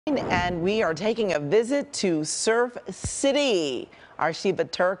And we are taking a visit to Surf City. Our Sheba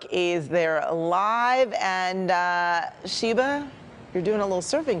Turk is there live. And Sheba, you're doing a little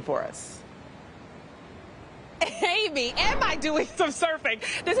surfing for us. Amy, am I doing some surfing?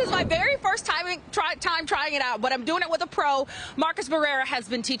 This is my very first time trying it out, but I'm doing it with a pro. Marcus Barrera has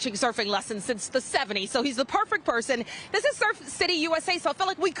been teaching surfing lessons since the 70s, so he's the perfect person. This is Surf City, USA, so I feel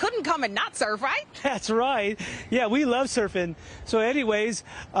like we couldn't come and not surf, right? That's right. Yeah, we love surfing. So anyways,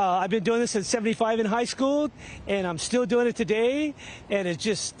 I've been doing this since 75 in high school, and I'm still doing it today, and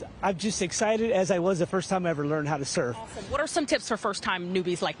I'm just excited as I was the first time I ever learned how to surf. Awesome. What are some tips for first-time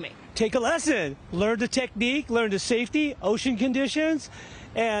newbies like me? Take a lesson. Learn the technique, learn the safety, ocean conditions,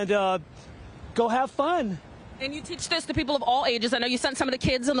 and go have fun. And you teach this to people of all ages. I know you sent some of the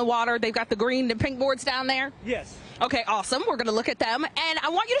kids in the water. They've got the green and pink boards down there. Yes. Okay, awesome. We're going to look at them. And I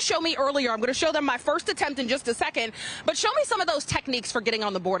want you to show me earlier. I'm going to show them my first attempt in just a second. But show me some of those techniques for getting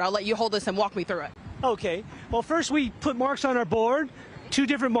on the board. I'll let you hold this and walk me through it. Okay. Well, first we put marks on our board, 2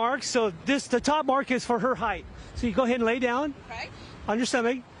 different marks. So the top mark is for her height. So you go ahead and lay down on your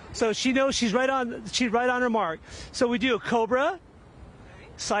stomach. So she knows she's right on her mark. So we do a cobra,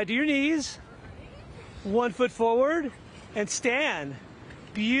 slide to your knees, 1 foot forward, and stand.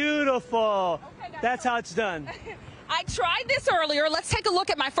 Beautiful. Okay, that's how it's done. I tried this earlier. Let's take a look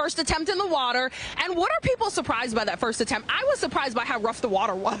at my first attempt in the water. And what are people surprised by that first attempt? I was surprised by how rough the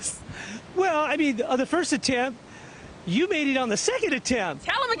water was. Well, I mean, the first attempt, you made it on the second attempt.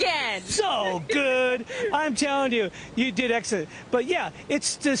 Tell him again. So good. I'm telling you, you did excellent. But yeah,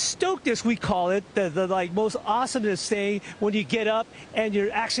 it's the stokedness, we call it, the like most awesomeness thing when you get up and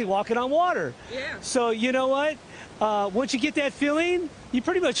you're actually walking on water. Yeah. So you know what? Once you get that feeling, you're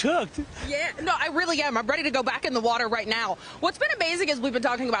pretty much hooked. Yeah, no, I really am. I'm ready to go back in the water right now. What's been amazing is we've been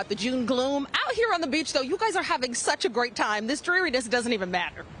talking about the June gloom. Out here on the beach, though, you guys are having such a great time. This dreariness doesn't even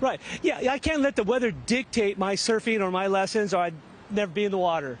matter. Right. Yeah, I can't let the weather dictate my surfing or my lessons, or I'd never be in the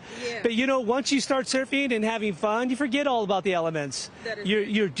water. Yeah. But you know, once you start surfing and having fun, you forget all about the elements.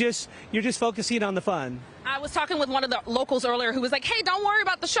 You're just focusing on the fun. I was talking with one of the locals earlier who was like, hey, don't worry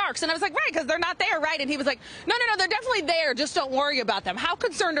about the sharks. And I was like, right, because they're not there, right? And he was like, no, they're definitely there. Just don't worry about them. How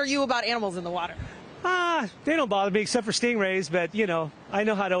concerned are you about animals in the water? They don't bother me except for stingrays, but, you know, I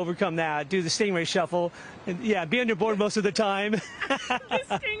know how to overcome that. Do the stingray shuffle. And, yeah, be on your board most of the time. The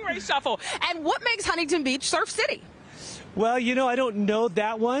stingray shuffle. And what makes Huntington Beach Surf City? Well, you know, I don't know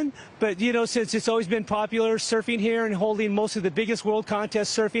that one, but, you know, since it's always been popular surfing here and holding most of the biggest world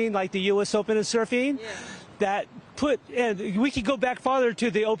contests surfing, like the U.S. Open of surfing, and we could go back farther to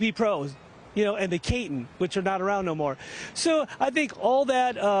the OP Pros, you know, and the Caton, which are not around no more. So I think all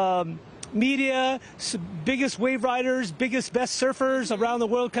that media, biggest wave riders, best surfers around the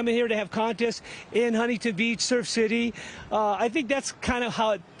world coming here to have contests in Huntington Beach, Surf City. I think that's kind of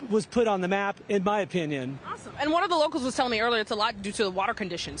how it was put on the map, in my opinion. Awesome. And one of the locals was telling me earlier it's a lot due to the water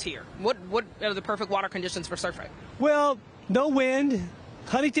conditions here. What are the perfect water conditions for surfing? Well, no wind.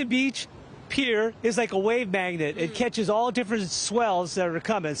 Huntington Beach Pier is like a wave magnet. It catches all different swells that are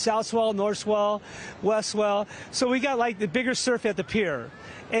coming. South swell, north swell, west swell. So we got like the bigger surf at the pier.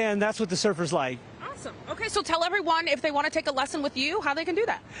 And that's what the surfers like. Awesome. Okay, so tell everyone if they want to take a lesson with you, how they can do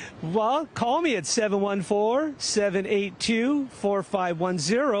that. Well, call me at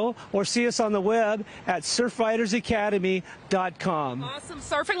 714-782-4510 or see us on the web at surfridersacademy.com. Awesome.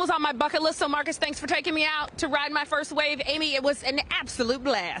 Surfing was on my bucket list, so Marcus, thanks for taking me out to ride my first wave. Amy, it was an absolute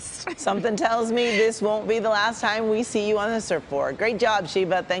blast. Something tells me this won't be the last time we see you on the surfboard. Great job,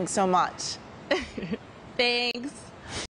 Sheba. Thanks so much. Thanks.